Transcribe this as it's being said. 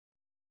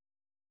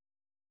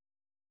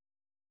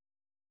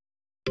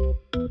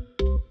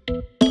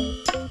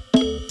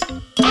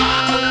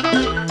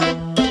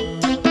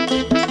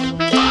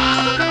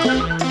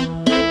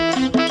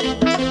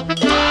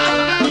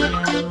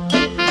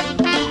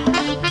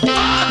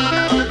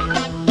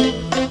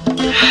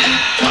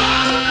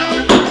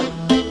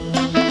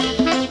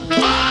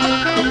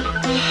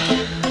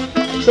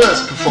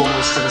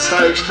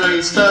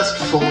HK's first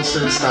performance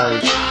on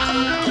stage.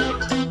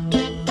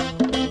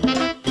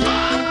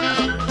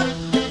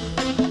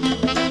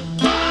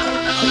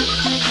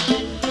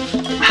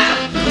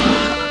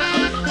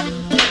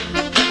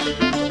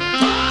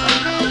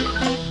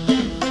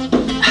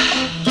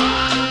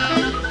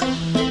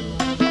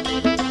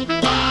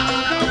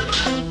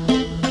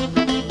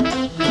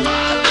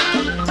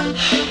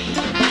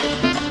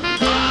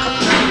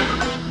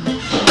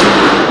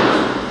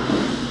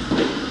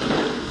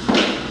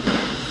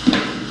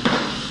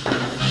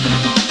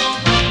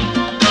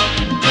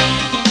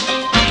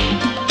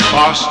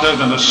 Faster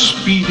than a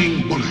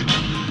speeding bullet,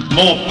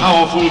 more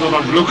powerful than a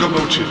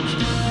locomotive,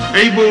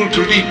 able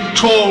to leap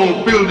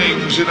tall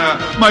buildings in a...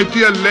 My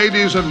dear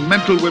ladies and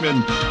mental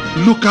women,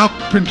 look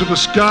up into the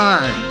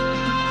sky.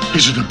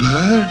 Is it a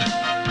bird?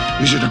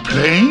 Is it a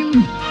plane?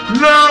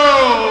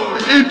 No!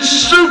 It's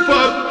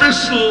Super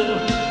Bissell!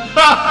 Ha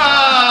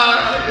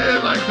ha!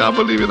 Yes, I can't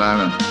believe it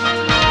either.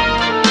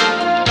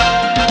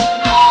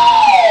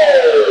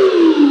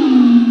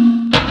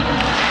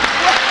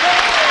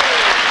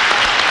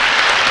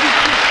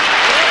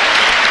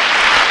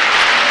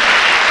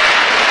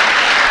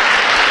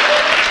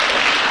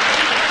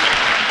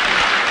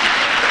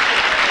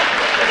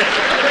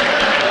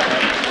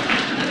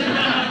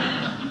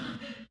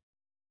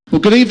 Well,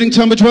 good evening,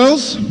 Tunbridge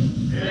Wells.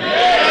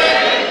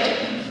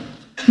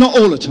 Not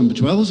all at Tunbridge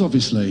Wells,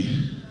 obviously.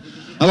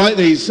 I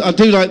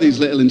do like these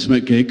little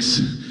intimate gigs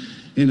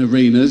in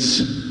arenas.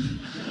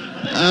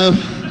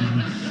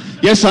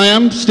 Yes, I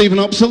am Stephen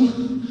Upsall,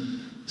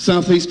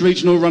 South East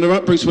Regional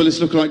runner-up, Bruce Willis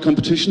lookalike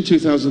competition,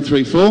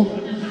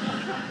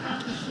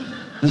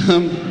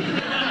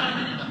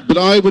 2003-04. But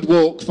I would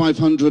walk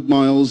 500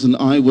 miles and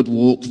I would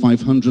walk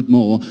 500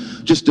 more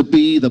just to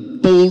be the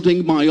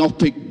balding,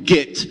 myopic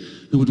git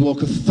who would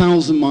walk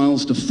 1,000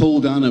 miles to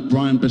fall down at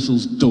Brian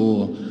Bissell's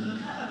door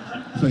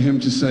for him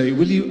to say,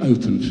 "Will you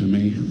open for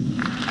me?"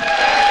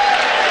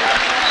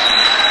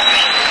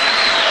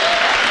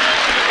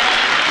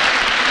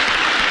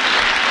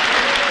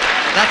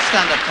 That's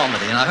stand-up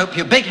comedy, and I hope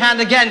you big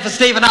hand again for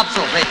Stephen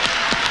Upsall, please.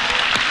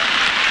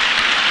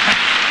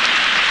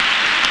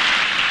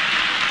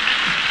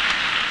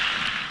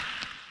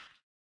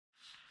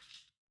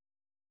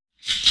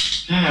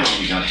 Now, what have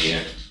we got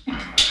here?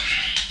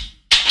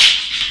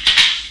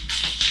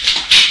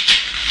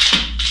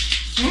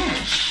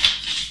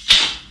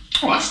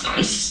 Oh, that's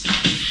nice.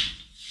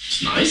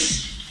 It's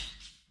nice.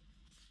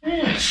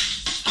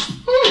 Yes.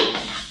 Ooh.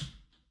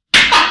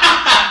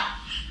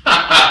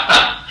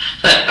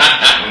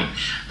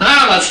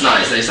 Oh, that's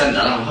nice. They sent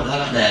that. I'll put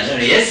that up there. There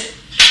he is.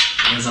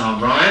 There's our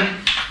Brian.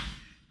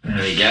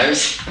 There he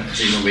goes. Let's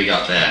see what we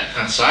got there.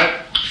 That's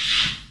right.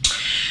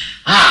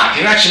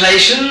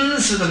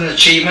 Congratulations with an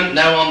achievement.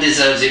 No one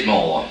deserves it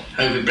more.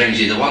 Hope it brings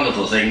you the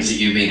wonderful things that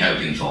you've been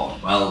hoping for.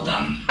 Well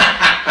done.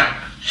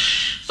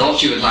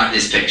 Thought you would like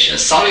this picture.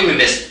 Sorry we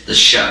missed the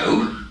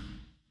show.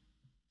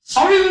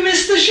 Sorry we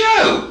missed the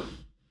show.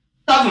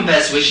 Love and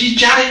best wishes,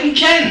 Janet and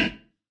Ken.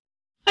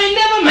 They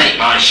never make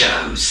my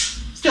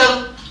shows.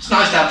 Still, it's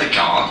nice to have the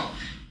card.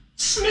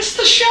 Just missed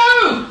the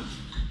show.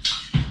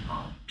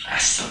 Oh,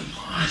 bless them.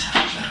 I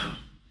don't know.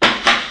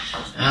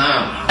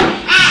 Oh,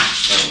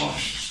 well. Go on.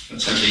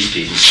 Let's hope these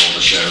people saw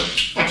the show.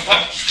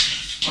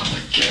 What a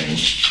game.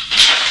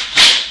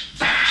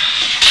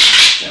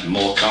 Get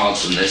more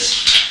cards than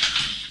this.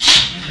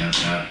 I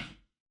don't know.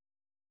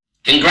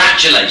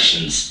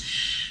 Congratulations.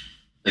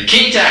 The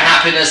key to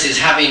happiness is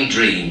having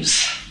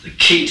dreams. The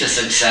key to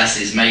success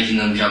is making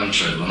them come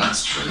true. Well,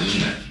 that's true,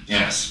 isn't it?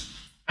 Yes.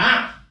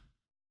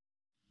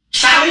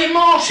 Sally and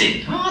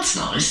Martin. Oh, that's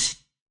nice.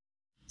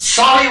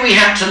 Sorry we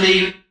had to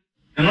leave.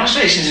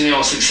 Congratulations on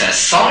your success.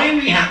 Sorry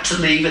we had to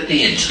leave at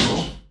the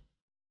interval.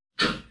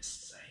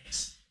 Goodness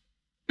sakes.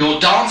 Your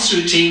dance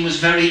routine was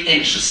very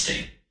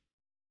interesting.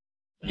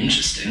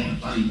 Interesting,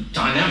 bloody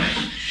dynamic.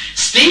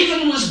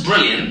 Stephen was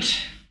brilliant.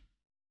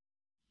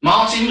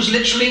 Martin was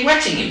literally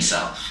wetting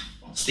himself.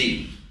 Well,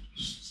 Stephen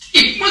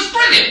was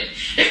brilliant.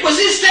 It was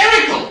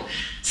hysterical.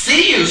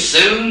 See you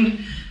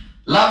soon.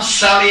 Love,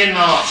 Sally and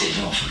Martin.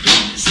 Oh, for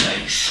goodness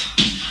sakes.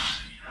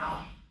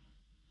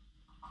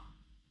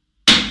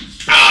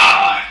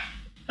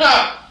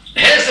 Oh,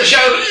 here's the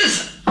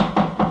Showbiz.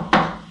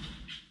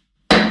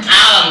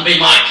 That'll be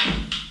Mike.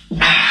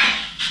 Mike.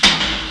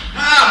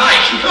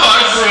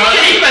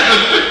 Stephen.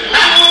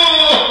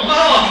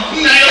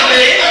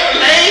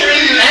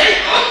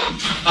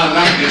 I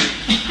landed.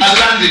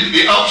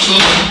 The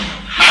Upsall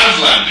has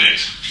landed.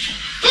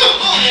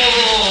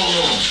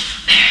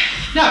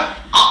 No,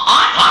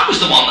 I was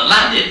the one that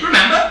landed,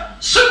 remember?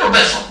 Super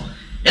Bissell.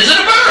 Is it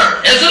a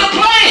bird? Is it a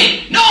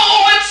plane? No,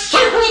 it's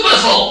Super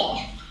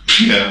Bissell.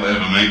 Yeah,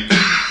 whatever, mate.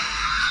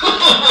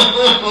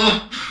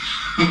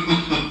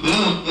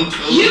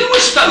 You were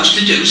supposed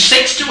to do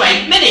 6 to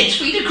 8 minutes,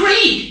 we'd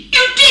agreed.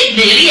 You did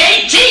nearly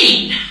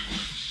 18.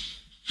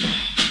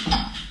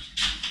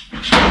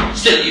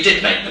 Still, you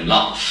did make them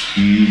laugh.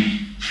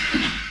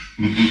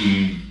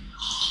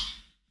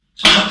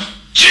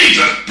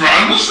 Jesus,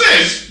 Brian, what's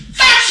this?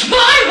 That's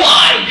my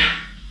wine!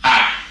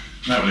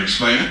 That would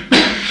explain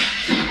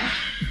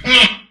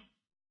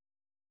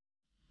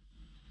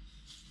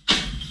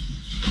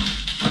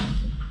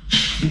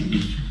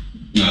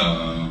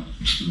Oh.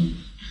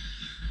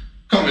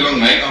 Can't be long,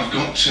 mate. I've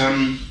got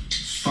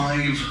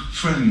 5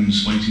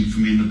 friends waiting for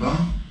me in the bar.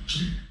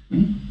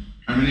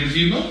 How many have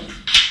you got?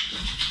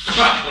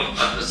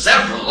 Well,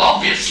 several,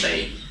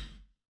 obviously.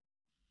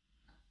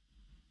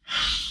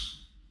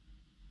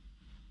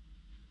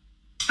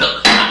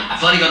 Look,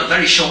 I've only got a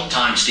very short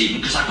time, Stephen,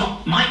 because I've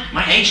got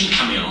my agent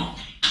coming along.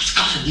 He's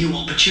got a new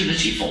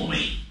opportunity for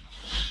me.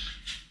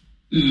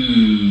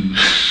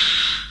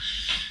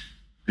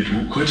 Bit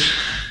awkward.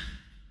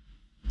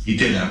 He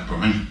did have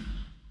Brian.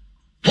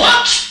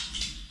 What?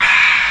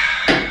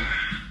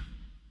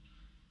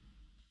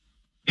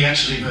 He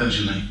actually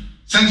urgently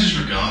sends his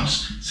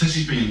regards, says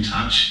he'd be in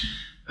touch.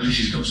 At least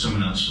he's got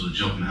someone else for the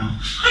job now.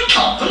 I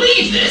can't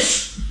believe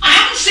this. I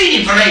haven't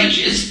seen him for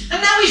ages,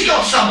 and now he's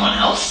got someone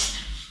else.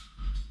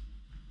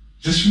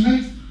 Is this from me?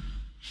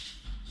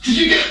 Did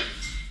you get...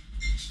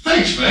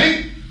 Thanks,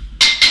 mate.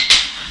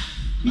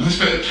 Nice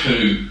bit of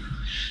poo.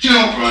 Do you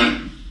know what,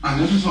 Brian? I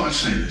never thought I'd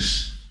say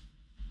this.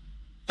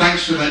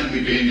 Thanks for letting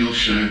me be in your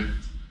show.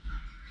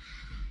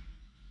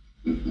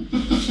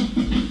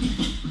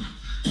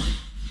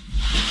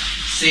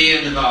 See you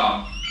in the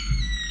bar.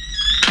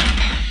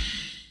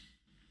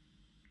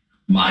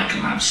 Mike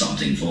will have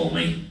something for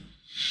me.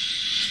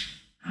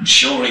 I'm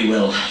sure he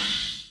will.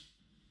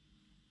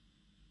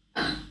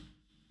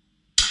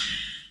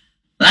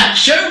 That's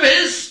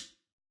Showbiz!